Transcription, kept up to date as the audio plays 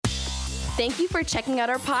Thank you for checking out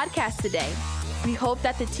our podcast today. We hope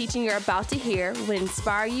that the teaching you're about to hear will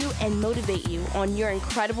inspire you and motivate you on your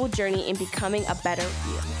incredible journey in becoming a better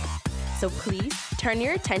you. So please turn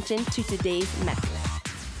your attention to today's message.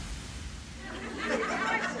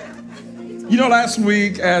 You know, last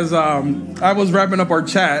week as I was wrapping up our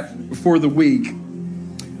chat for the week,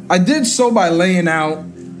 I did so by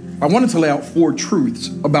I wanted to lay out 4 truths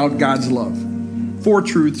about God's love. 4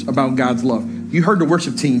 truths about God's love. You heard the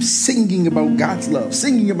worship team singing about God's love,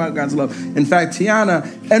 singing about God's love. In fact,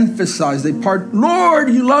 Tiana emphasized the part, Lord,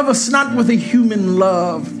 you love us not with a human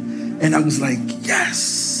love. And I was like,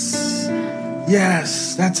 yes,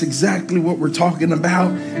 that's exactly what we're talking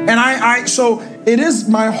about. And so it is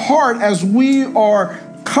my heart as we are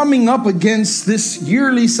coming up against this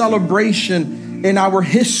yearly celebration in our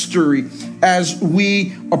history as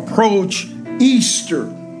we approach Easter,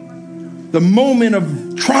 the moment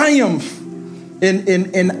of triumph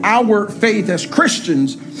in our faith as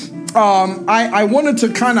Christians. I wanted to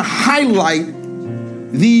kind of highlight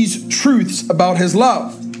these truths about his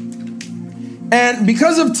love. And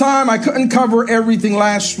because of time, I couldn't cover everything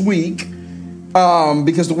last week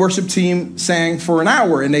because the worship team sang for an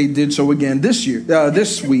hour, and they did so again this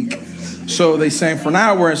week. So they sang for an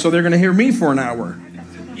hour, and so they're going to hear me for an hour.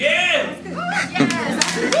 Yeah.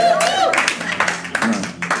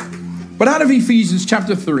 But out of Ephesians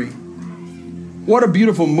chapter 3, what a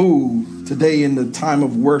beautiful move today in the time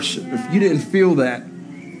of worship. If you didn't feel that,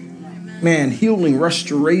 man, healing,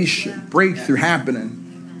 restoration, breakthrough happening.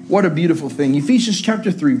 What a beautiful thing. Ephesians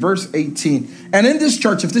chapter 3, verse 18. And in this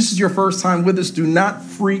church, if this is your first time with us, do not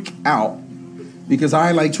freak out, because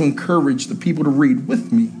I like to encourage the people to read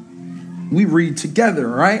with me. We read together,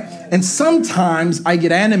 right? And sometimes I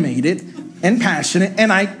get animated and passionate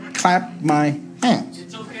and I clap my hands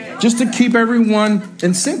just to keep everyone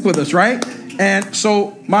in sync with us, right? And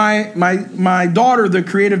so my daughter, the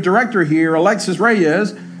creative director here, Alexis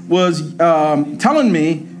Reyes, was telling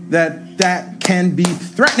me that can be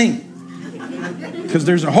threatening because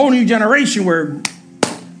there's a whole new generation where.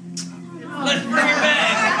 Let's bring it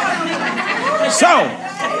back. So,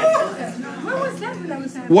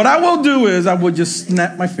 what I will do is I will just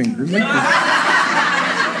snap my fingers. Like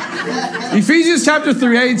Ephesians chapter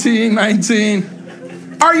 3, 18, 19.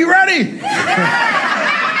 Are you ready?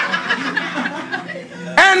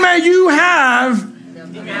 And may you have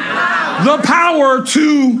the power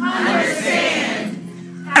to understand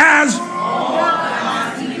as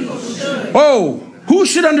who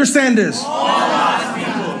should understand this?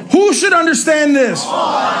 Who should understand this?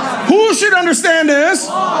 Who should understand this?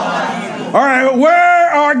 All right,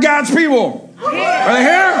 where are God's people? Are they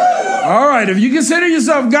here? All right, if you consider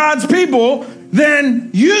yourself God's people,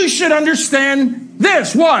 then you should understand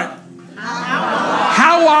this. What?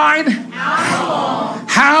 How wide?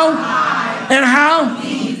 How and how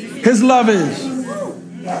his love is.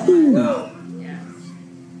 Ooh.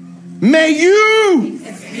 May you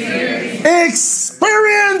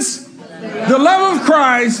experience the love of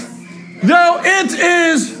Christ, though it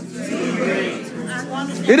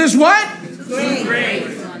is what?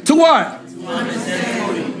 To what?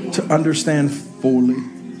 To understand fully.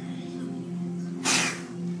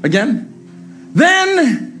 Again.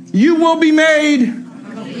 Then you will be made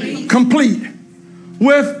complete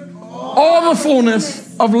with all the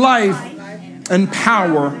fullness of life and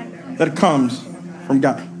power that comes from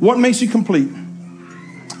God. What makes you complete?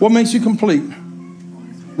 What makes you complete?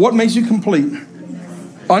 What makes you complete?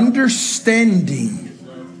 Understanding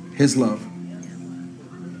his love.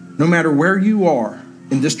 No matter where you are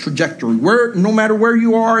in this trajectory, no matter where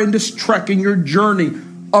you are in this trek, in your journey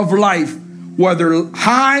of life, whether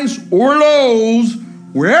highs or lows,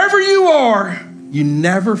 wherever you are, you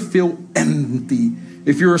never feel empty.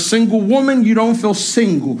 If you're a single woman, you don't feel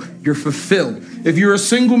single. You're fulfilled. If you're a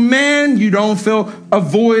single man, you don't feel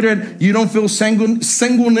avoided. You don't feel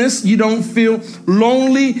singleness. You don't feel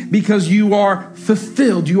lonely because you are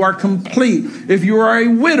fulfilled. You are complete. If you are a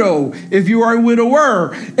widow, if you are a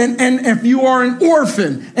widower, and if you are an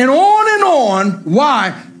orphan, and on.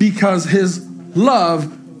 Why? Because his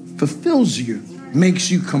love fulfills you, makes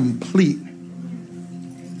you complete.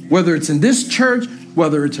 Whether it's in this church,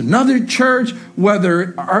 whether it's another church,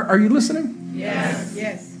 are you listening? Yes.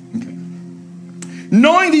 Okay.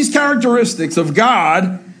 Knowing these characteristics of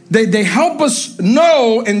God, they help us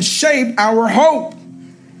know and shape our hope.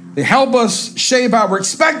 They help us shape our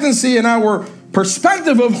expectancy and our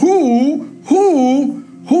perspective of who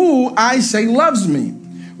I say loves me.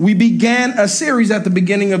 We began a series at the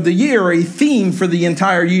beginning of the year. A theme for the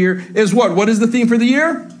entire year is what? What is the theme for the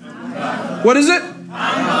year? What is it?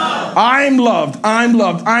 I'm loved. I'm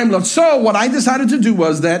loved. I'm loved. So what I decided to do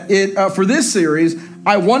was that for this series,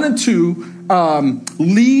 I wanted to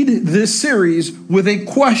lead this series with a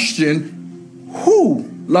question: who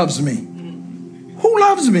loves me? Who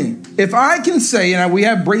loves me? If I can say, and we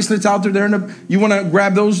have bracelets out there, you want to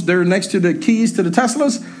grab those? They're next to the keys to the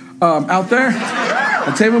Teslas out there.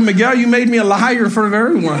 I tell you what, Miguel, you made me a liar in front of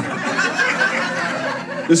everyone.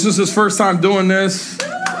 This is his first time doing this.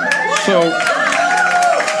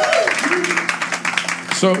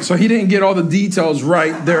 So he didn't get all the details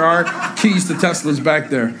right. There are keys to Teslas back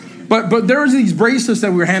there. But there's these bracelets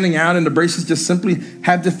that we're handing out, and the bracelets just simply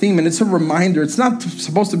have the theme, and it's a reminder. It's not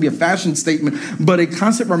supposed to be a fashion statement, but a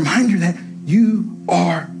constant reminder that you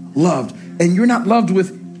are loved. And you're not loved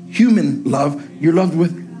with human love. You're loved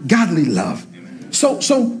with godly love. So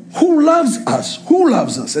who loves us? Who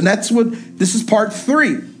loves us? And this is part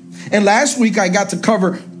 3. And last week I got to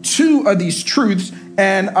cover 2 of these truths,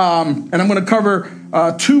 and I'm going to cover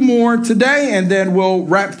 2 more today, and then we'll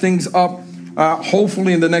wrap things up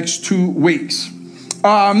hopefully in the next 2 weeks.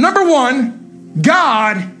 Number 1,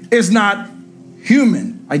 God is not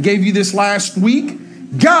human. I gave you this last week.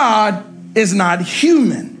 God is not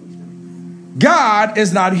human. God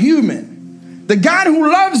is not human. The God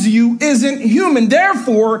who loves you isn't human.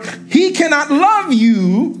 Therefore, he cannot love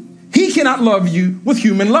you. He cannot love you with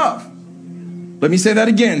human love. Let me say that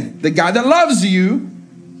again. The God that loves you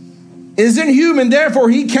isn't human. Therefore,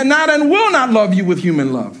 he cannot and will not love you with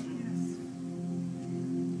human love.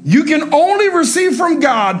 You can only receive from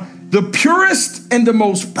God the purest and the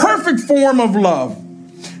most perfect form of love.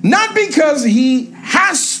 Not because he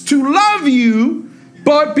has to love you,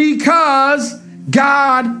 but because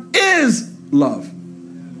God is love.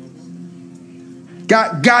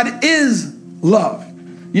 God is love.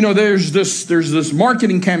 You know, there's this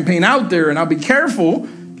marketing campaign out there, and I'll be careful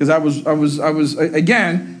because I was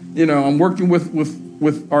again, you know, I'm working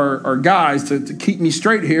with our guys to keep me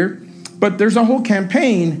straight here. But there's a whole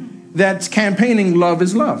campaign that's campaigning love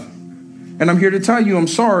is love. And I'm here to tell you, I'm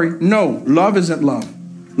sorry. No, love isn't love.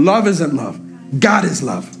 Love isn't love. God is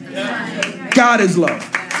love. God is love.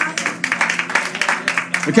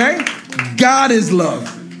 Okay? God is love.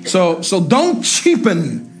 So don't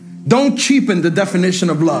cheapen the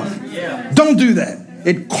definition of love. Don't do that.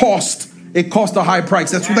 It cost a high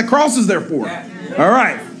price. That's what the cross is there for. All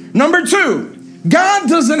right. Number 2, God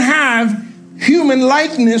doesn't have human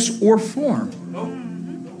likeness or form.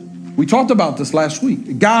 We talked about this last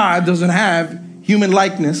week. God doesn't have human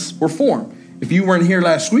likeness or form. If you weren't here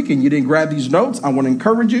last week and you didn't grab these notes, I want to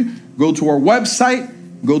encourage you, go to our website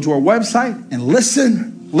and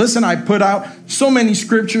listen. I put out so many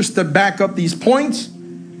scriptures to back up these points.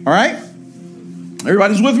 All right?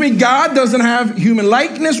 Everybody's with me? God doesn't have human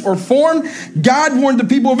likeness or form. God warned the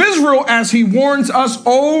people of Israel, as he warns us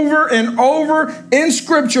over and over in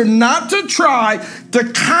scripture, not to try to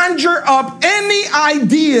conjure up any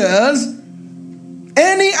ideas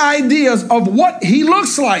of what he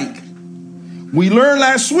looks like. We learned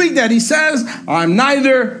last week that he says, I'm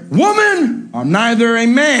neither woman, I'm neither a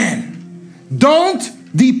man. Don't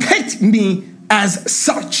depict me as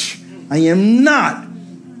such. I am not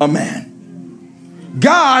a man.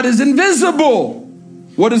 God is invisible.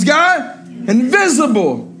 What is God?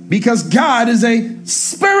 Invisible. Because God is a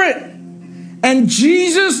spirit. And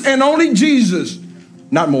Jesus and only Jesus,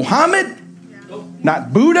 not Muhammad,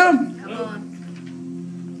 not Buddha,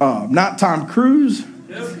 not Tom Cruise,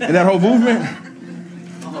 and that whole movement.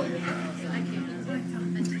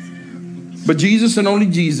 But Jesus and only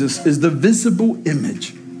Jesus is the visible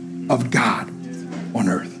image of God on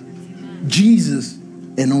earth. Jesus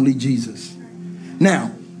and only Jesus.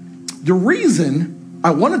 Now, the reason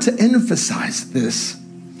I wanted to emphasize this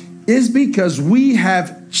is because we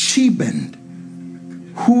have cheapened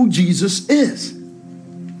who Jesus is.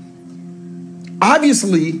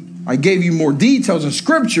 Obviously, I gave you more details in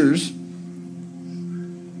scriptures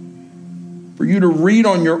for you to read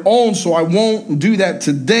on your own, so I won't do that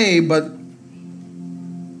today, but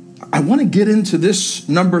I want to get into this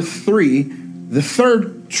number 3, the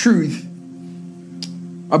third truth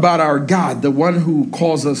about our God, the one who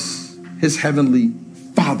calls us his heavenly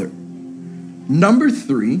Father. Number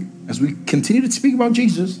 3, as we continue to speak about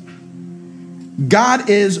Jesus, God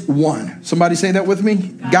is one. Somebody say that with me.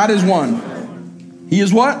 God is one. He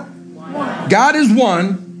is what? One. God is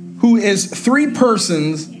one who is 3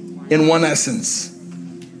 persons in one essence.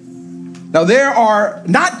 Now, there are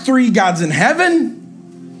not 3 gods in heaven.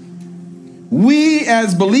 We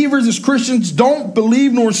as believers, as Christians, don't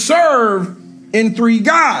believe nor serve in 3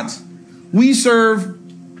 gods. We serve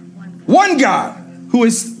one God who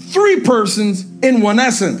is 3 persons in one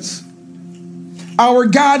essence. our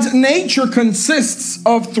God's nature consists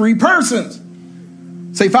of three persons.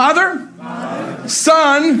 Say Father,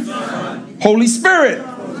 Son, Holy Spirit.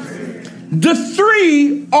 The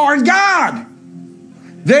three are God.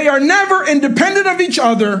 They are never independent of each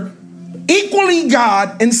other, equally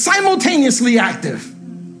God, and simultaneously active.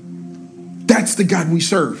 That's the God we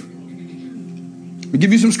serve. We'll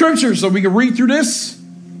give you some scriptures so we can read through this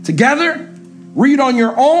together. Read on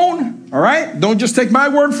your own, all right? Don't just take my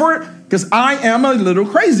word for it, because I am a little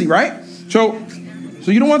crazy, right? So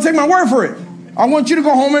you don't want to take my word for it. I want you to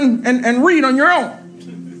go home and read on your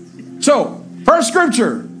own. So, first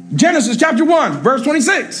scripture, Genesis chapter 1, verse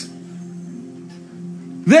 26.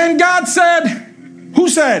 Then God said, who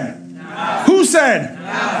said? God. Who said?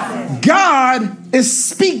 God. God is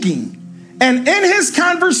speaking. And in his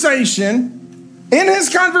conversation,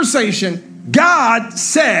 God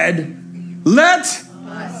said, let us.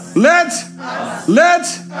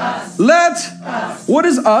 What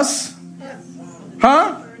is us?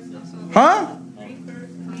 Huh?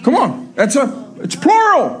 Come on. It's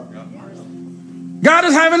plural. God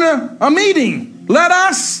is having a meeting. Let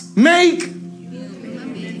us make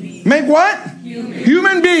what?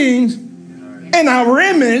 Human beings in our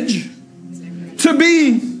image to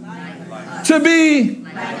be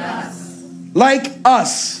like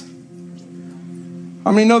us.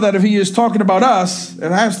 How many know that if he is talking about us,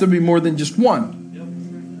 it has to be more than just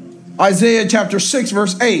one? Isaiah chapter 6,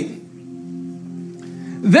 verse 8.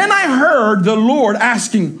 Then I heard the Lord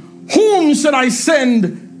asking, whom should I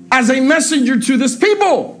send as a messenger to this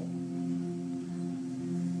people?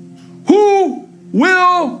 Who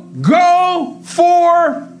will go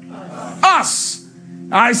for us?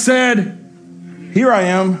 I said, here I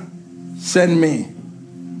am, send me.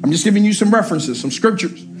 I'm just giving you some references, some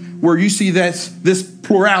scriptures where you see this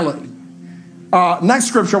plurality. Next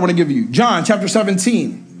scripture I want to give you, John chapter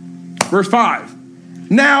 17, verse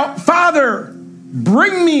 5. Now, Father,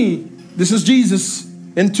 bring me, this is Jesus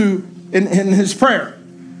in his prayer.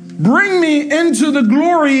 Bring me into the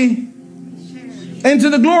glory.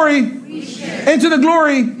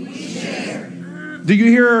 Do you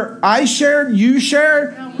hear I shared, you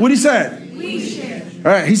shared? What he said? We shared.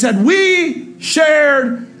 All right, he said, we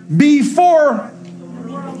shared before.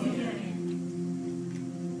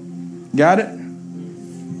 Got it?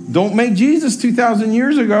 Don't make Jesus 2,000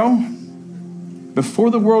 years ago,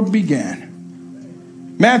 before the world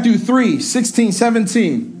began. Matthew 3, 16,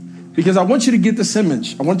 17. Because I want you to get this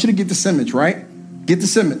image. Right? Get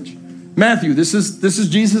this image. Matthew, this is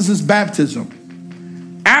Jesus'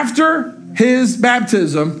 baptism. After his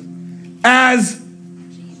baptism, as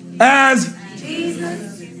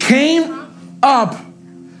Jesus came up,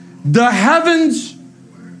 the heavens.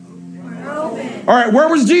 All right, where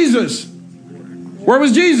was Jesus?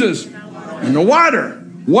 In the water.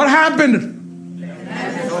 What happened?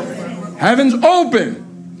 Heavens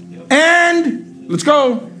open. And, let's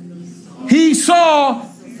go. He saw.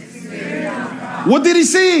 What did he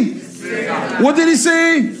see?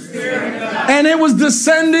 And it was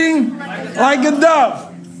descending like a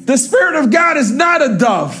dove. The Spirit of God is not a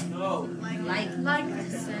dove.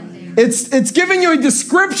 It's giving you a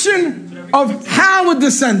description of how it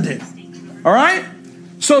descended. All right?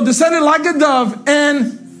 So descended like a dove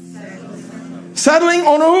and settling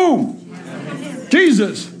on who?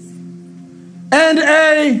 Jesus. And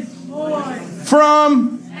a voice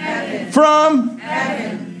from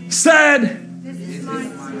heaven said,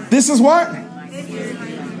 this is what?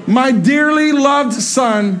 My dearly loved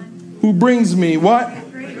Son, who brings me what?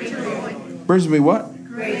 Brings me what?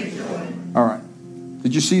 Great joy. All right.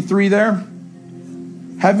 Did you see three there?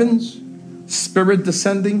 Heavens, Spirit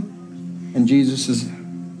descending, and Jesus is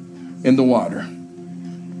in the water.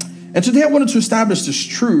 And today I wanted to establish this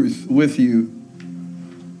truth with you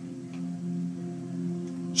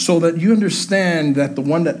so that you understand that the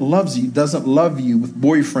one that loves you doesn't love you with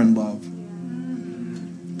boyfriend love.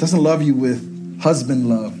 Doesn't love you with husband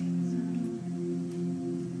love.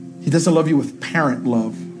 He doesn't love you with parent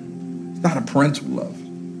love. It's not a parental love.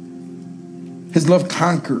 His love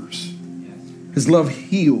conquers. His love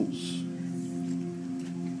heals.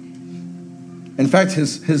 In fact,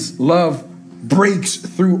 his love breaks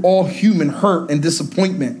through all human hurt and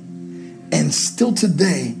disappointment. And still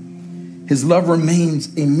today, his love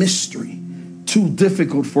remains a mystery, too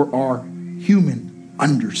difficult for our human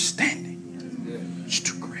understanding. It's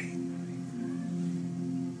too great.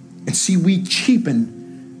 And see, we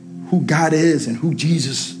cheapen who God is and who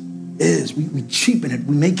Jesus is. We cheapen it.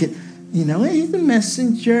 We make it, he's the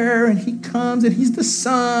messenger and he comes and he's the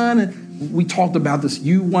son. And we talked about this.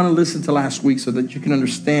 You want to listen to last week so that you can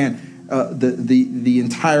understand the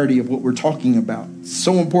entirety of what we're talking about. It's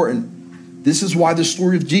so important. This is why the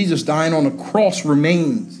story of Jesus dying on a cross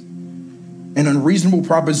remains an unreasonable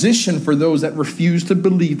proposition for those that refuse to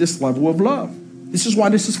believe this level of love. This is why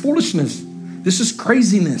this is foolishness. This is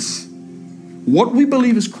craziness. What we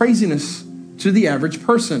believe is craziness to the average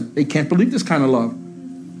person. They can't believe this kind of love.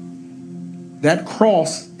 That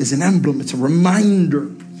cross is an emblem. It's a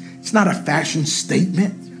reminder. It's not a fashion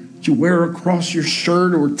statement that you wear across your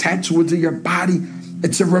shirt or tattoo it to your body.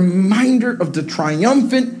 It's a reminder of the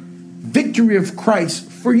triumphant victory of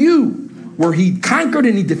Christ for you, where he conquered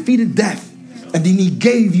and he defeated death. And then he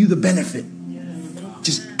gave you the benefit.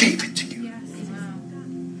 Just gave it to you.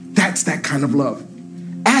 That's that kind of love.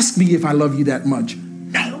 Ask me if I love you that much.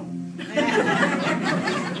 No.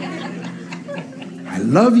 I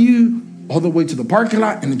love you all the way to the parking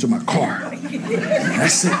lot and into my car.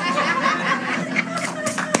 That's it.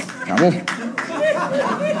 Come on.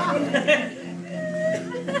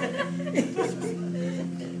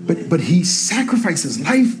 But he sacrificed his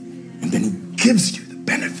life and then he gives you the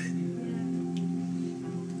benefit.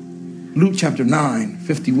 Luke chapter 9,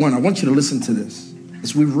 51. I want you to listen to this.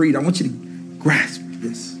 As we read, I want you to grasp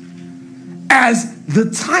this. As the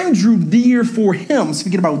time drew near for him,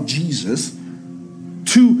 speaking about Jesus,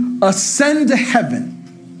 to ascend to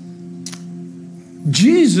heaven,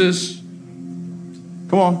 Jesus,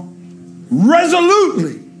 come on,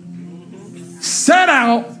 resolutely set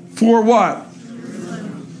out for what?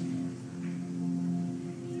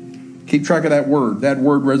 Keep track of that word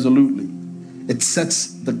resolutely. It sets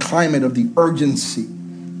the climate of the urgency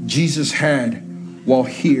Jesus had while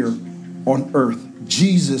here on earth.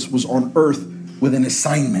 Jesus was on earth with an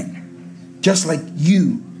assignment, just like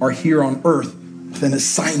you are here on earth with an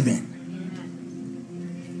assignment.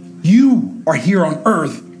 You are here on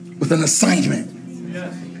earth with an assignment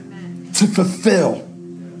to fulfill.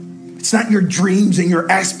 It's not your dreams and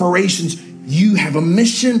your aspirations. You have a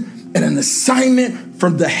mission and an assignment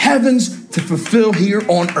from the heavens to fulfill here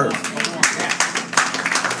on earth.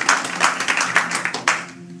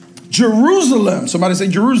 Jerusalem. Somebody say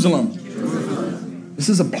Jerusalem. Jerusalem. This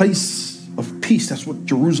is a place of peace. That's what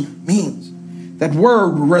Jerusalem means. That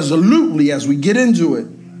word resolutely, as we get into it,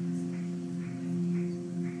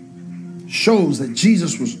 shows that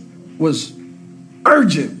Jesus was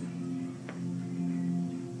urgent.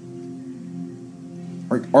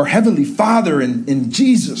 Our Heavenly Father in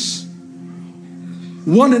Jesus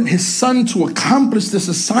wanted his son to accomplish this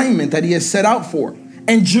assignment that he had set out for.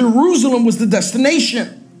 And Jerusalem was the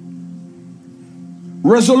destination.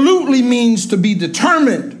 Resolutely means to be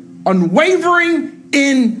determined, unwavering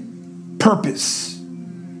in purpose.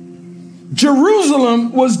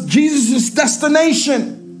 Jerusalem was Jesus'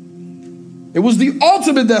 destination. It was the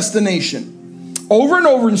ultimate destination. Over and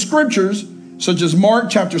over in scriptures, such as Mark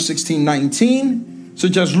chapter 16, 19,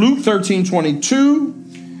 such as Luke 13, 22,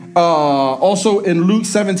 also in Luke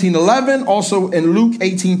 17, 11, also in Luke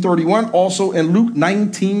 18, 31, also in Luke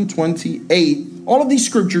 19, 28. All of these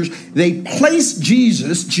scriptures, they place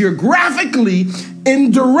Jesus geographically in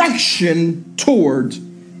direction towards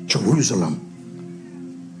Jerusalem.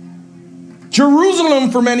 Jerusalem,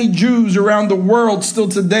 for many Jews around the world still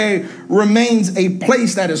today, remains a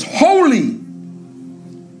place that is holy.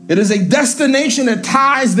 It is a destination that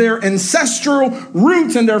ties their ancestral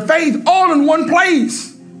roots and their faith all in one place.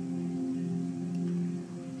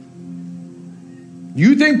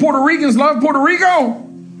 You think Puerto Ricans love Puerto Rico?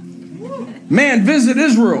 Man, visit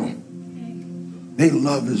Israel. They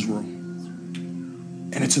love Israel.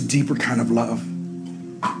 And it's a deeper kind of love.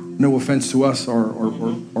 No offense to us, our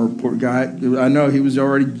poor guy. I know he was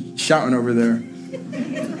already shouting over there.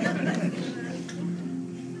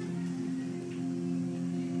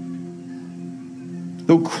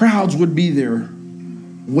 Though crowds would be there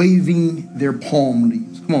waving their palm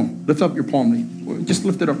leaves. Come on, lift up your palm leaf. Just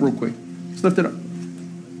lift it up real quick. Just lift it up.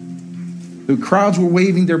 The crowds were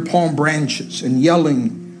waving their palm branches and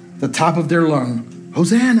yelling the top of their lung,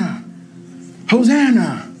 Hosanna,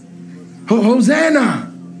 Hosanna,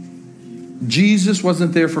 Hosanna. Jesus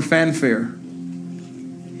wasn't there for fanfare.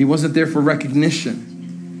 He wasn't there for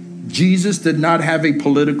recognition. Jesus did not have a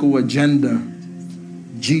political agenda.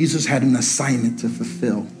 Jesus had an assignment to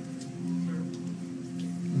fulfill.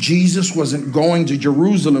 Jesus wasn't going to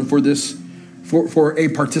Jerusalem for a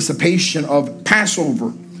participation of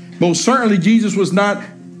Passover. Most certainly, Jesus was not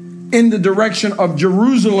in the direction of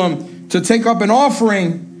Jerusalem to take up an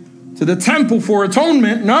offering to the temple for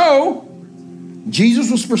atonement. No,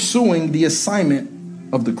 Jesus was pursuing the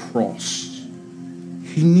assignment of the cross.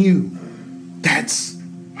 He knew that's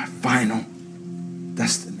my final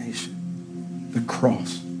destination. The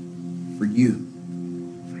cross for you,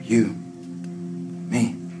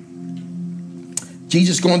 me.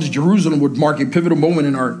 Jesus going to Jerusalem would mark a pivotal moment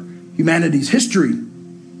in our humanity's history.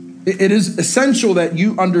 It is essential that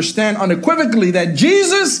you understand unequivocally that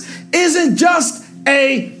Jesus isn't just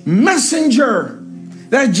a messenger,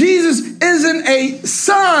 that Jesus isn't a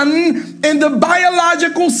son in the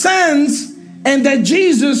biological sense, and that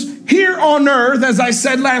Jesus here on earth, as I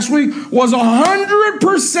said last week, was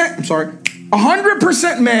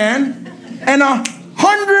 100% man and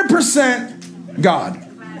 100% God.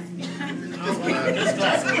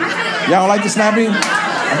 Y'all like the snapping?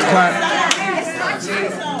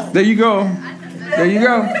 There you go. There you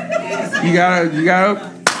go. You gotta.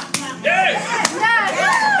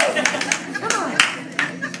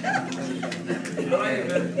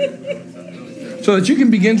 So that you can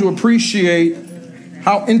begin to appreciate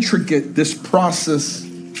how intricate this process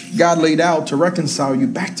God laid out to reconcile you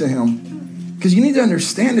back to him. Because you need to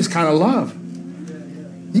understand this kind of love.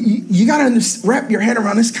 You got to wrap your head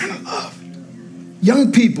around this kind of love.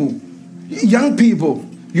 Young people,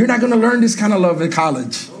 you're not going to learn this kind of love in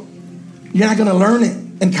college. You're not going to learn it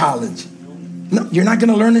in college. No, you're not going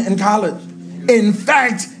to learn it in college. In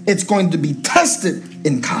fact, it's going to be tested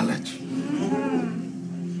in college.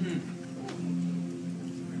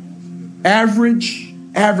 Average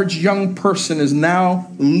young person is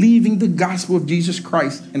now leaving the gospel of Jesus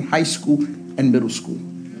Christ in high school and middle school.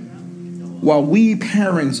 While we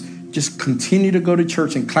parents just continue to go to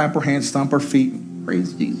church and clap our hands, stomp our feet,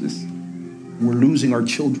 praise Jesus. We're losing our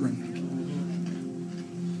children.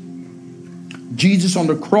 Jesus on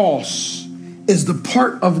the cross is the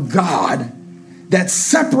part of God that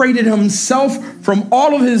separated himself from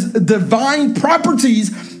all of his divine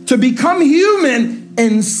properties to become human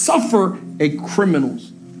and suffer a criminal's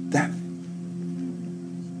death.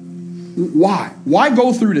 Why? Why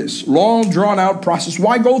go through this long, drawn-out process?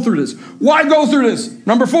 Why go through this? Why go through this?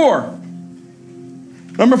 Number four,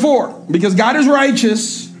 because God is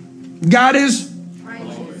righteous. God is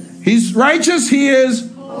righteous. He's righteous. He is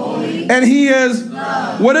holy. And he is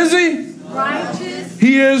love. What is he? Righteous.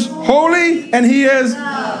 He is holy and he is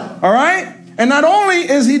love. All right? And not only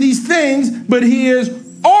is he these things, but he is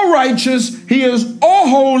all righteous, he is all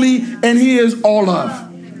holy, and he is all love.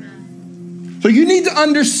 So you need to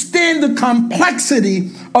understand the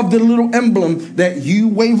complexity of the little emblem that you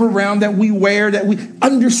wave around, that we wear, that we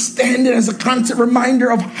understand it as a constant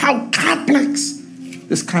reminder of how complex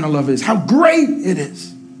this kind of love is, how great it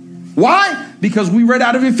is. Why? Because we read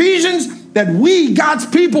out of Ephesians that we, God's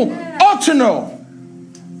people, ought to know.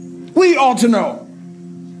 We ought to know.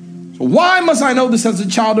 So why must I know this as a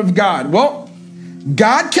child of God? Well,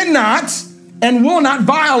 God cannot and will not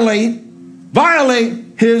violate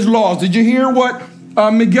his laws. Did you hear what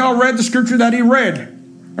Miguel read, the scripture that he read?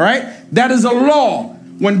 All right? That is a law.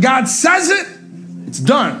 When God says it, it's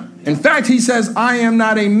done. In fact, he says, I am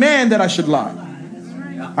not a man that I should lie.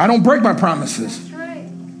 I don't break my promises.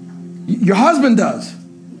 Your husband does.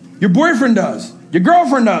 Your boyfriend does. Your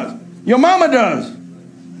girlfriend does. Your mama does.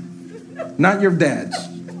 Not your dads.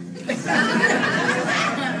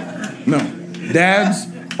 No. Dads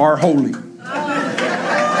are holy.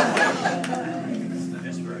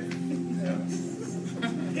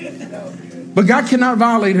 But God cannot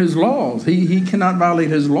violate his laws. He cannot violate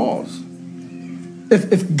his laws.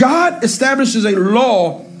 If God establishes a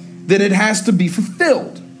law, then it has to be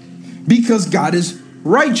fulfilled because God is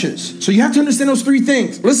righteous. So you have to understand those three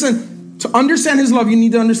things. Listen, to understand his love, you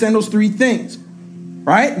need to understand those three things,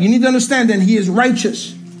 right? You need to understand that he is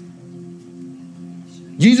righteous.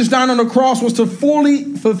 Jesus dying on the cross was to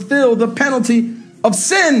fully fulfill the penalty of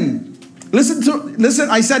sin. Listen,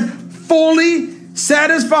 I said fully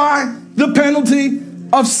satisfy the penalty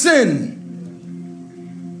of sin.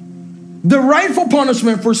 The rightful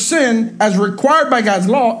punishment for sin, as required by God's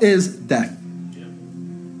law, is death.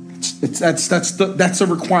 That's a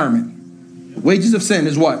requirement. The wages of sin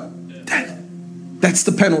is what? Death. That's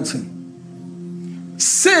the penalty.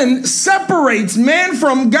 Sin separates man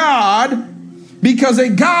from God because a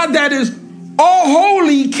God that is all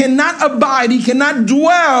holy cannot abide, he cannot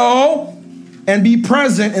dwell and be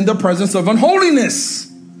present in the presence of unholiness.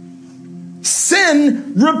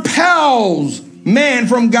 Sin repels man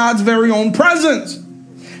from God's very own presence.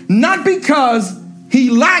 Not because he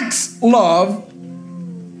lacks love,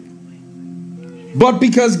 but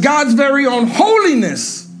because God's very own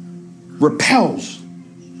holiness repels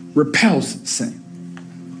sin.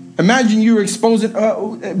 Imagine you're exposing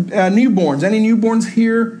newborns. Any newborns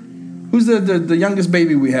here? Who's the youngest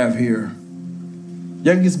baby we have here?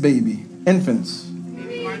 Youngest baby. Infants.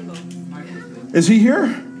 Is he here?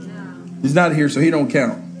 He's not here, so he don't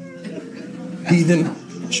count. Heathen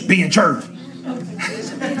should be in church.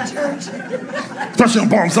 Especially on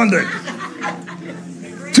Palm Sunday.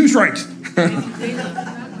 2 strikes.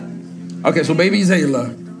 Okay, so baby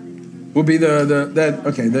Zayla will be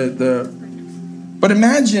but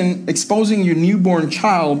imagine exposing your newborn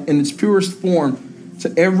child in its purest form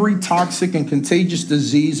to every toxic and contagious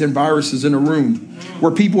disease and viruses in a room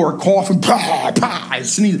where people are coughing,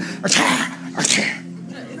 sneezing.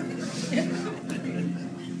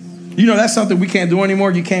 You know, that's something we can't do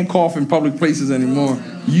anymore. You can't cough in public places anymore.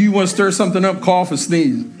 You want to stir something up, cough or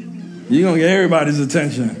sneeze. You're going to get everybody's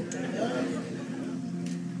attention.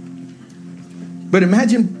 But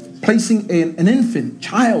imagine placing an infant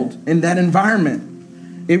child in that environment.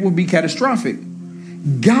 It would be catastrophic.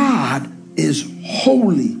 God is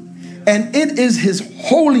holy, and it is his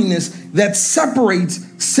holiness that separates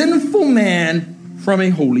sinful man from a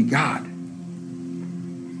holy God.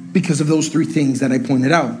 Because of those 3 things that I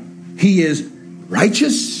pointed out. He is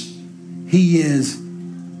righteous, he is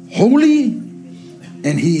holy,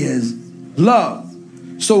 and he is love.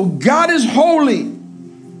 So God is holy,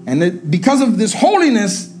 and because of this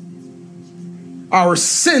holiness, our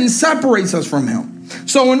sin separates us from him.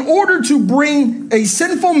 So in order to bring a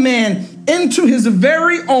sinful man into his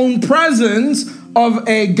very own presence of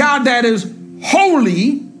a God that is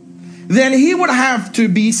holy, then he would have to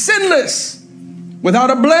be sinless, without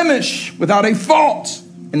a blemish, without a fault,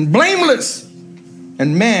 and blameless.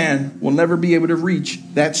 And man will never be able to reach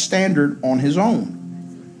that standard on his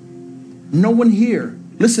own. No one here,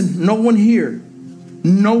 listen, no one here,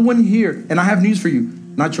 and I have news for you,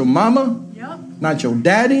 not your mama, not your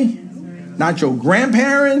daddy, not your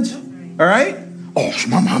grandparents, all right? Oh,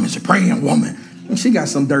 my mom is a praying woman. And she got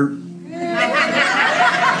some dirt.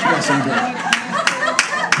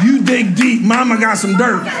 You dig deep, mama got some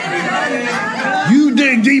dirt. You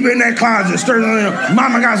dig deep in that closet,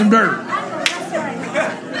 mama got some dirt.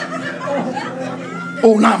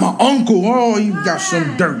 Oh, not my uncle. Oh, you got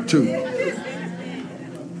some dirt too.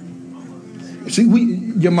 See,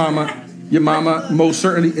 your mama most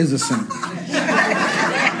certainly is a sinner.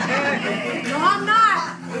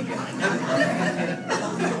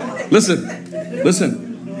 Listen.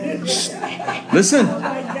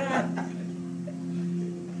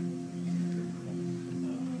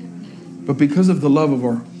 But because of the love of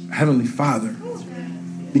our Heavenly Father,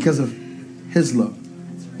 because of his love,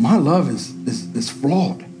 my love is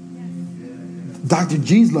flawed. Dr.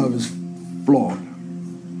 G's love is flawed.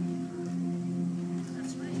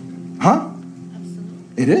 Huh?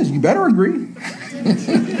 It is. You better agree.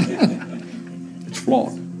 It's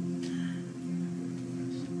flawed.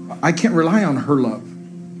 I can't rely on her love.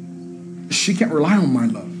 She can't rely on my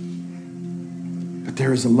love. But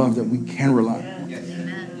there is a love that we can rely on.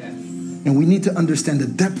 And we need to understand the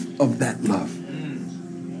depth of that love.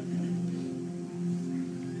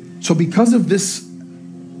 So because of this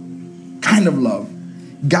kind of love,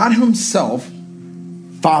 God himself,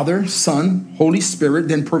 Father, Son, Holy Spirit,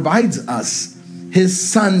 then provides us his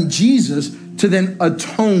Son, Jesus, to then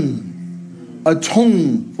atone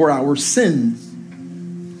for our sins.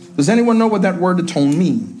 Does anyone know what that word atone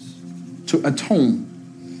means? To atone.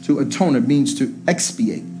 To atone, it means to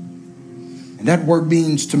expiate. And that word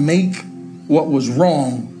means to make what was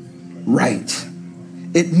wrong right.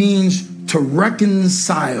 It means to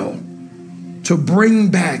reconcile, to bring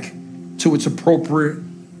back to its appropriate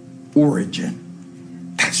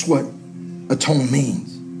origin. That's what atone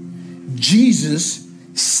means. Jesus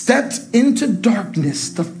stepped into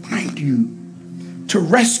darkness to find you, to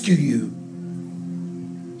rescue you,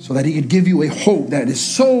 so that he could give you a hope that is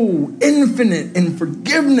so infinite in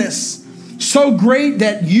forgiveness, so great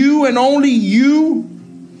that you and only you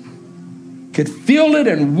could feel it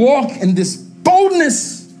and walk in this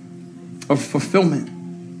boldness of fulfillment.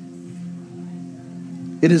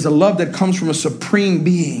 It is a love that comes from a supreme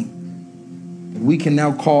being that we can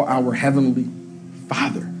now call our Heavenly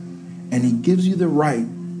Father. And he gives you the right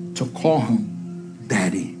to call him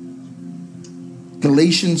Daddy.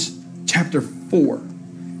 Galatians chapter 4.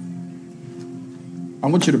 I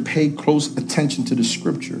want you to pay close attention to the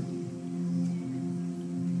scripture.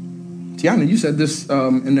 Tiana, you said this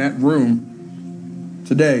in that room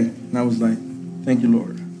today, and I was like, thank you,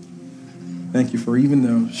 Lord. Thank you for, even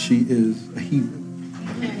though she is a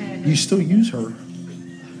heathen, you still use her.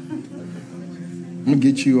 I'm going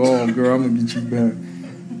to get you all, girl. I'm going to get you back.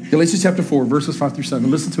 Galatians chapter 4, verses 5 through 7.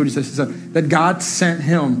 Listen to what he says. He said that God sent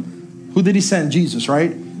him. Who did he send? Jesus,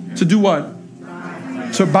 right? To do what?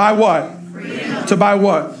 To buy what? Freedom. To buy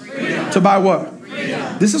what? Freedom. To buy what?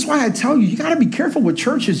 Freedom. This is why I tell you, you got to be careful what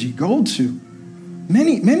churches you go to.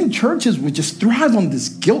 Many churches would just thrive on this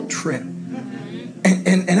guilt trip.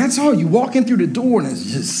 And that's all. You walk in through the door and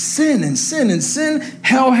it's just sin and sin and sin.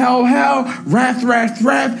 Hell, hell, hell. Wrath, wrath,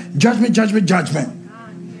 wrath. Judgment, judgment, judgment.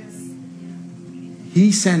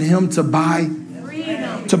 He sent him to buy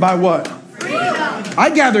freedom. To buy what? Freedom. I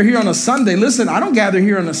gather here on a Sunday. Listen, I don't gather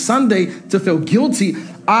here on a Sunday to feel guilty.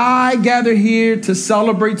 I gather here to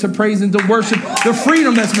celebrate, to praise, and to worship the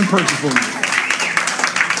freedom that's been purchased for me.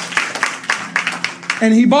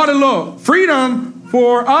 And he bought it, look, freedom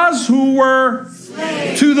for us who were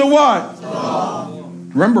slaves to the what? Law.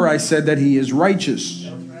 Remember, I said that he is righteous.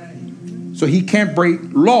 So he can't break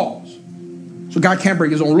laws. So God can't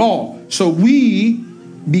break his own law. So we,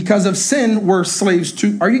 because of sin, were slaves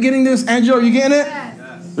to. Are you getting this, Angela? Are you getting it?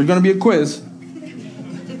 There's going to be a quiz.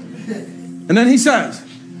 And then he says,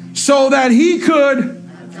 so that he could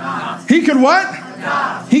what? Adopt.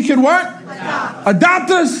 He could what?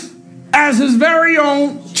 Adopt us as his very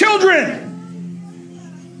own children.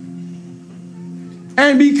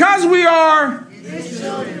 And because we are his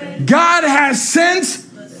children, God has sent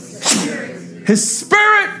his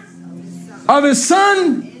spirit of his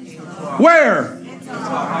son. Where?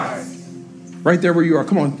 Right there where you are.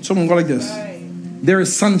 Come on, someone go like this. There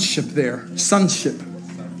is sonship there. Sonship.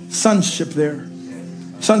 Sonship there.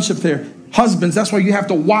 Sonship there. Husbands, that's why you have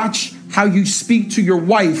to watch how you speak to your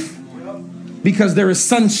wife, because there is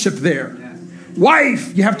sonship there.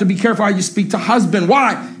 Wife, you have to be careful how you speak to husband.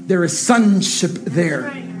 Why? There is sonship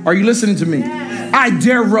there. Are you listening to me? I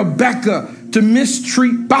dare Rebecca to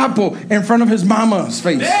mistreat Papo in front of his mama's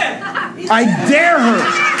face. I dare her.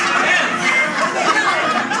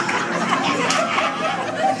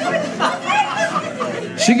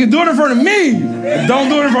 She can do it in front of me, but don't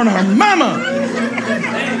do it in front of her mama.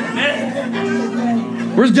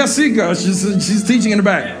 Where's Jessica? She's teaching in the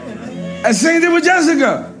back. And same thing with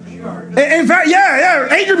Jessica. In fact, yeah.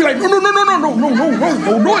 Adrian be like, no, don't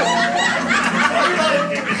do it.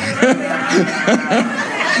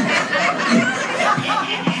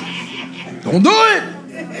 Don't do it.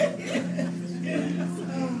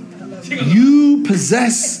 You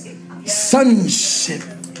possess sonship.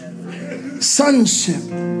 Sonship.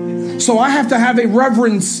 So I have to have a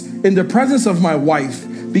reverence in the presence of my wife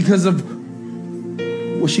because of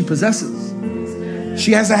what she possesses.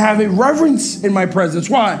 She has to have a reverence in my presence.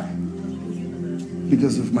 Why?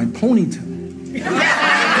 Because of my ponytail.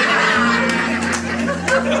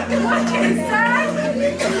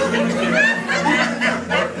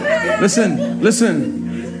 Listen.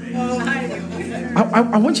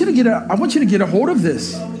 I want you to get a hold of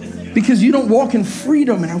this, because you don't walk in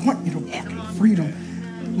freedom, and I want you to walk in freedom.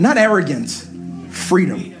 Not arrogance,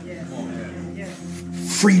 freedom.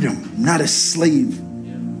 Freedom, not a slave.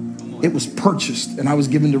 It was purchased, and I was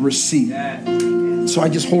given the receipt. So I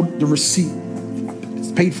just hold the receipt.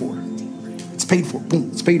 It's paid for. It's paid for. Boom,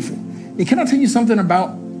 it's paid for. And can I tell you something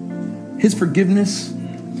about his forgiveness?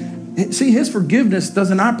 See, his forgiveness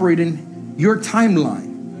doesn't operate in your timeline.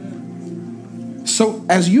 So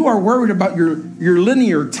as you are worried about your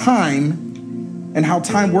linear time and how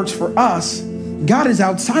time works for us, God is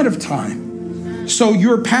outside of time. So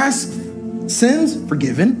your past sins,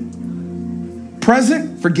 forgiven.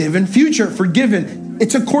 Present, forgiven. Future, forgiven.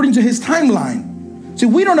 It's according to his timeline. See,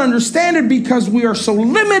 we don't understand it because we are so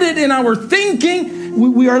limited in our thinking.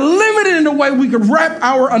 We are limited in the way we could wrap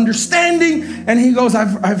our understanding. And he goes,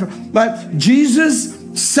 like Jesus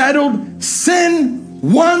settled sin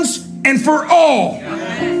once and for all.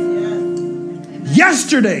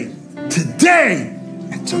 Yesterday, today,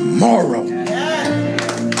 and tomorrow.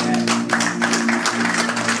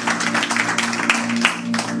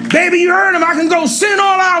 Baby, you heard him. I can go sin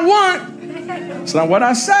all I want. It's not what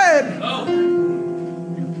I said.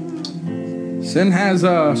 Sin has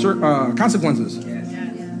consequences.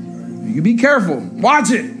 You be careful.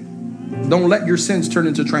 Watch it. Don't let your sins turn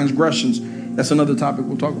into transgressions. That's another topic.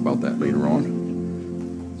 We'll talk about that later on.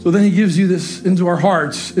 So then he gives you this into our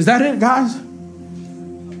hearts. Is that it, guys?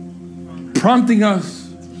 Prompting us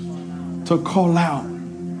to call out,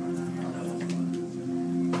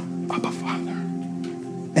 Abba, Father.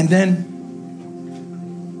 And then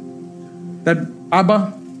that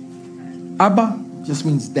Abba just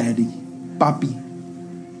means daddy, papi.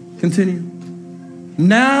 Continue.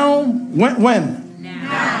 Now, when?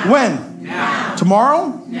 Now. When? Now.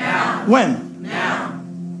 Tomorrow? Now. When? Now.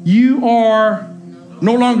 You are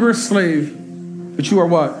no longer a slave, but you are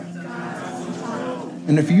what?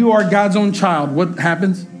 And if you are God's own child, what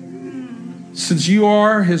happens? Since you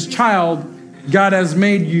are his child, God has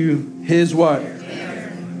made you his what?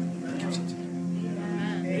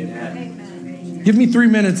 Give me 3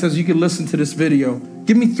 minutes as you can listen to this video.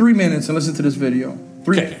 Give me 3 minutes and listen to this video.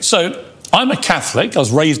 3 minutes. So I'm a Catholic. I was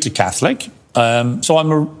raised a Catholic. So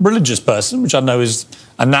I'm a religious person, which I know is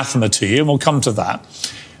anathema to you, and we'll come to that.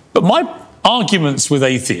 But my arguments with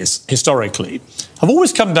atheists, historically, have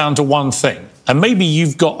always come down to one thing. And maybe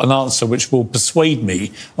you've got an answer which will persuade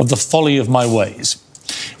me of the folly of my ways,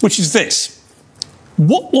 which is this.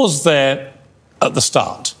 What was there at the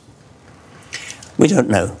start? We don't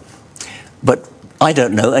know. But I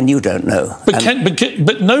don't know and you don't know.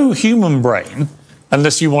 But no human brain,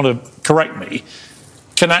 unless you want to correct me,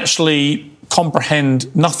 can actually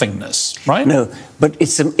comprehend nothingness, right? No, but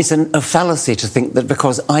it's a fallacy to think that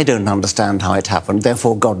because I don't understand how it happened,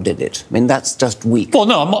 therefore God did it. I mean, that's just weak. Well,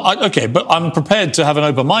 no, but I'm prepared to have an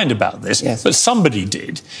open mind about this. Yes. But somebody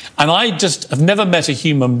did. And I just have never met a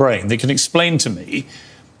human brain that can explain to me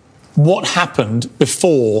what happened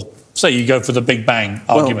before, say you go for the Big Bang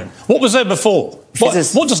argument. What was there before? What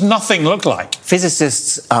does nothing look like?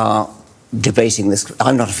 Physicists are debating this.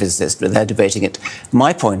 I'm not a physicist, but they're debating it.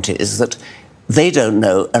 My point is that they don't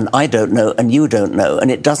know, and I don't know, and you don't know, and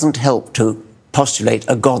it doesn't help to postulate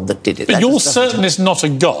a God that did it. But you're certain it's not a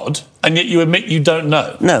God, and yet you admit you don't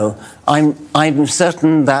know. No, I'm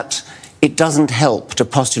certain that it doesn't help to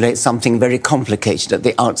postulate something very complicated at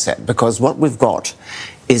the outset, because what we've got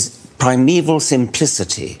is primeval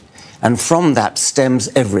simplicity. And from that stems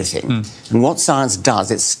everything. And what science does,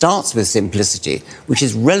 it starts with simplicity, which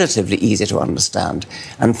is relatively easy to understand.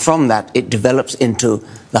 And from that, it develops into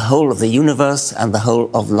the whole of the universe and the whole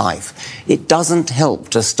of life. It doesn't help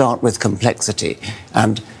to start with complexity.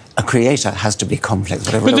 And a creator has to be complex,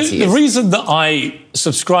 whatever else he is. The reason that I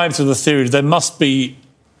subscribe to the theory there must be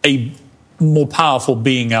a more powerful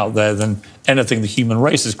being out there than anything the human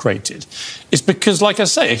race has created is because, like I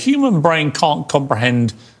say, a human brain can't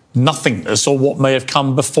comprehend nothingness or what may have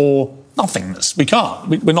come before nothingness. We can't.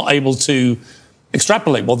 We're not able to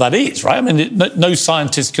extrapolate what that is, right? I mean, no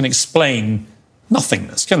scientist can explain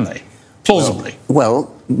nothingness, can they? Plausibly.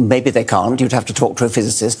 Well, maybe they can't. You'd have to talk to a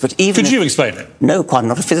physicist. But even Could you explain it? No, quite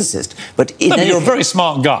not a physicist. But you're a very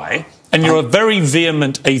smart guy, and you're a very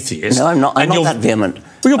vehement atheist. No, I'm not that vehement.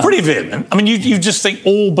 Well, you're pretty vehement. I mean, you just think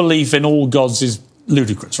all belief in all gods is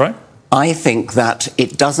ludicrous, right? I think that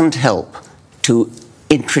it doesn't help to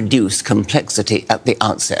introduce complexity at the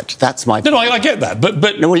outset. That's my point. No, I get that,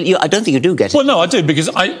 but no, well, I don't think you do get it. Well, no, I do, because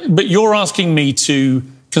but you're asking me to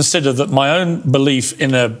consider that my own belief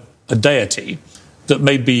in a deity that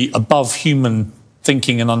may be above human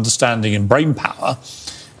thinking and understanding and brain power,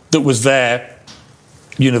 that was there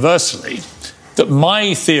universally, that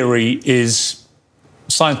my theory is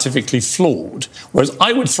scientifically flawed, whereas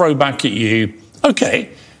I would throw back at you, okay,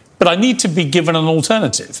 but I need to be given an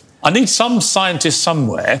alternative. I need some scientist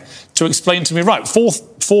somewhere to explain to me, right, 4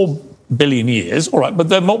 billion years, all right, but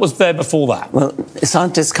then what was there before that? Well,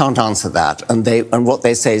 scientists can't answer that, and what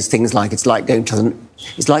they say is things like it's like going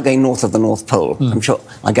north of the North Pole. I'm sure.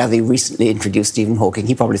 I gather you recently introduced Stephen Hawking.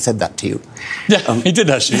 He probably said that to you. Yeah, he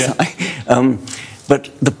did actually. Yeah.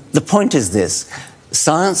 But the point is this: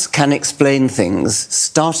 science can explain things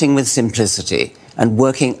starting with simplicity and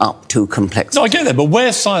working up to complexity. No, I get that, but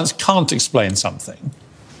where science can't explain something,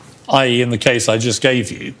 i.e. in the case I just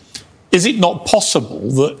gave you, is it not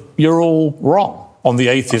possible that you're all wrong on the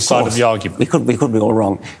atheist side of the argument? We could be all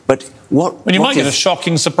wrong. But you might get a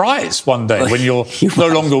shocking surprise one day when you're no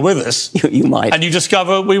longer with us. You might. And you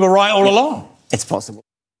discover we were right all along. It's possible.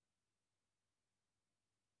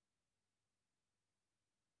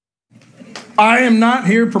 I am not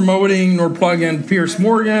here promoting nor plugging Pierce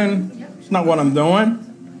Morgan. It's not what I'm doing.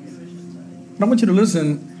 But I want you to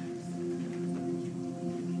listen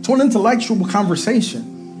to an intellectual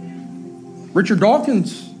conversation. Richard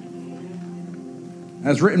Dawkins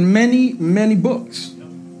has written many, many books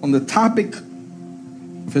on the topic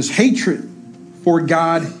of his hatred for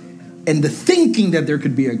God and the thinking that there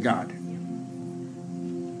could be a God.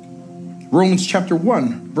 Romans chapter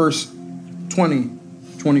 1, verse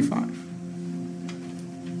 20-25.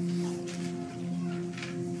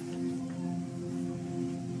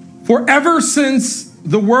 For ever since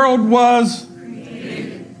the world was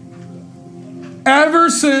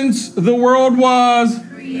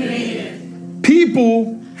created,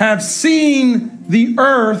 people have seen the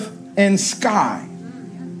earth and sky.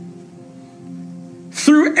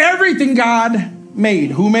 Through everything God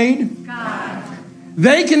made. Who made? God.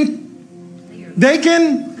 They can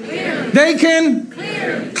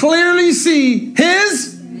clearly see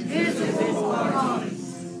his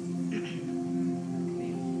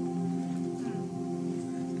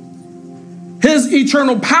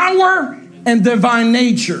eternal power and divine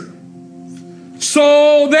nature.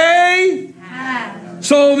 So they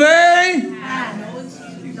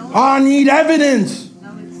I need evidence.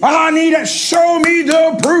 Show me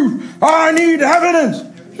the proof. I need evidence.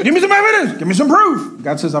 Give me some evidence. Give me some proof.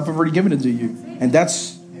 God says, I've already given it to you. And that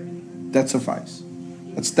suffice.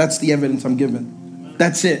 That's the evidence I'm given.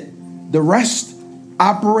 That's it. The rest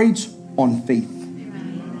operates on faith.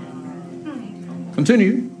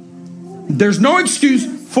 Continue. There's no excuse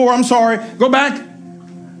for, go back.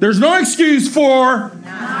 There's no excuse for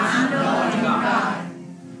not knowing God.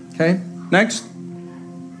 Okay, next.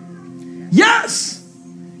 Yes,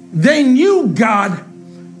 they knew God,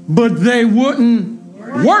 but they wouldn't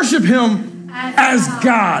worship him as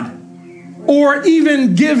God or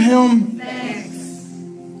even give him thanks.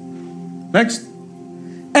 Next.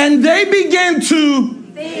 And they began to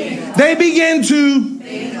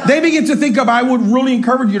think of, I would really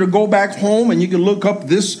encourage you to go back home and you can look up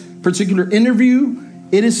this particular interview.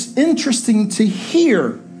 It is interesting to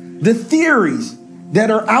hear the theories that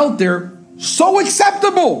are out there, so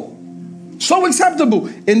acceptable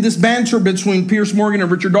in this banter between Piers Morgan and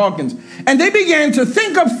Richard Dawkins. And they began to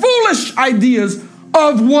think of foolish ideas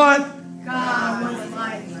of what God was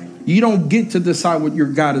like. You don't get to decide what your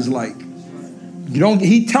God is like.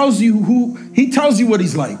 He tells you what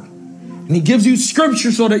he's like. And he gives you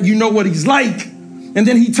scripture so that you know what he's like. And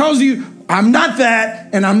then he tells you, I'm not that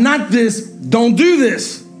and I'm not this. Don't do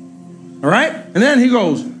this. All right? And then he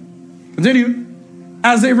goes, continue.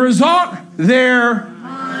 As a result, their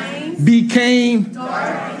minds became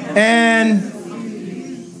dark and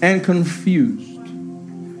confused.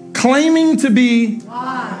 Claiming to be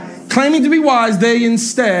wise, they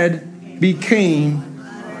instead became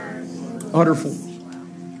utter fools.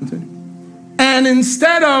 Continue. And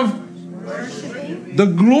instead of worshiping the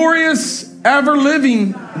glorious,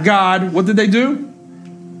 ever-living God, what did they do?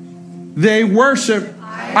 They worship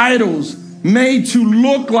idols made to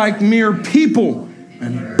look like mere people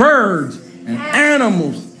and birds and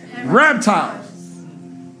animals, and reptiles.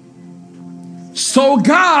 So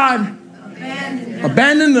God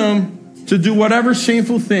abandoned them to do whatever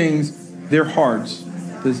shameful things their hearts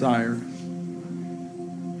desired.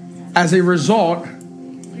 As a result,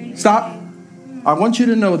 stop. I want you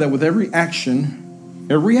to know that with every action,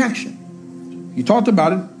 you talked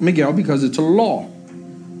about it, Miguel, because it's a law.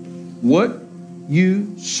 What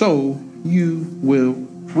you sow, you will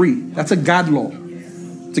reap. That's a God law.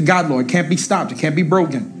 It's a God law. It can't be stopped. It can't be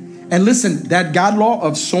broken. And listen, that God law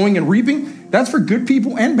of sowing and reaping, that's for good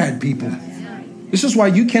people and bad people. This is why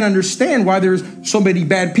you can't understand why there's so many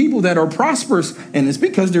bad people that are prosperous. And it's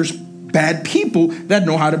because there's bad people that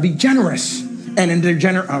know how to be generous. And in their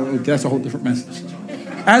that's a whole different message.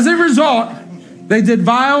 As a result, they did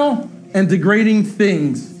vile and degrading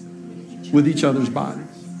things with each other's bodies.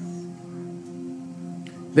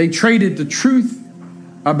 They traded the truth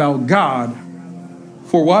about God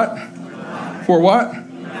for what? For what?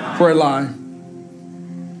 For a lie.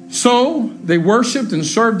 So they worshiped and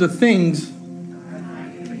served the things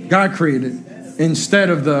God created instead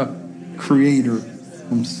of the Creator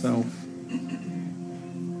himself,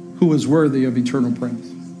 who is worthy of eternal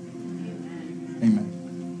praise. Amen.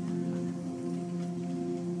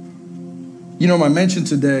 You know, my mention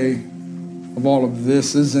today of all of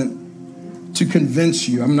this isn't to convince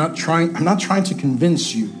you. I'm not trying to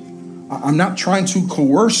convince you. I'm not trying to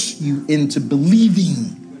coerce you into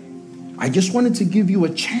believing. I just wanted to give you a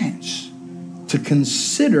chance to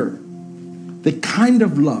consider the kind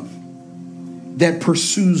of love that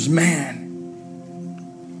pursues man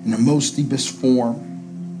in the most deepest form.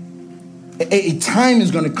 A time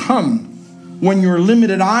is going to come when your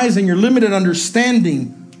limited eyes and your limited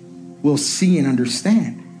understanding will see and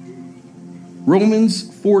understand. Romans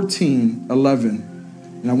 14:11.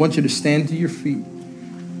 And I want you to stand to your feet.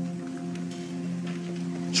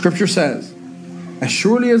 Scripture says, as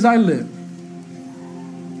surely as I live,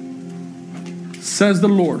 says the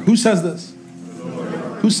Lord. Who says this?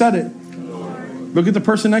 Who said it? Look at the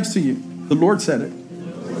person next to you. The Lord said it.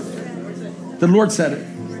 The Lord said it.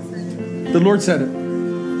 The Lord said it.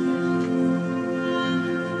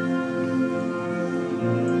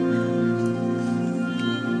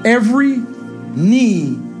 Every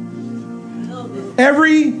knee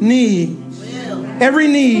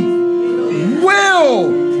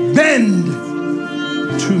will bend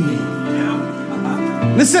to me.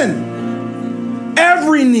 Listen,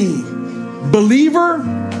 every knee, believer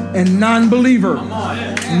and non-believer,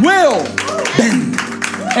 will bend.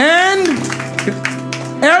 And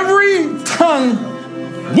every tongue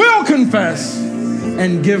will confess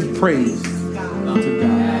and give praise to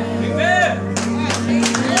God.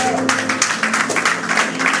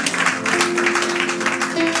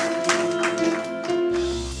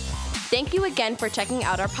 Thank you again for checking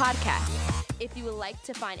out our podcast. If you would like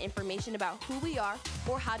to find information about who we are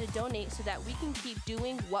or how to donate so that we can keep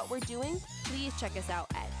doing what we're doing, please check us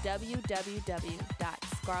out at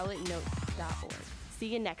www.scarletnote.org. See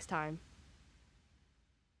you next time.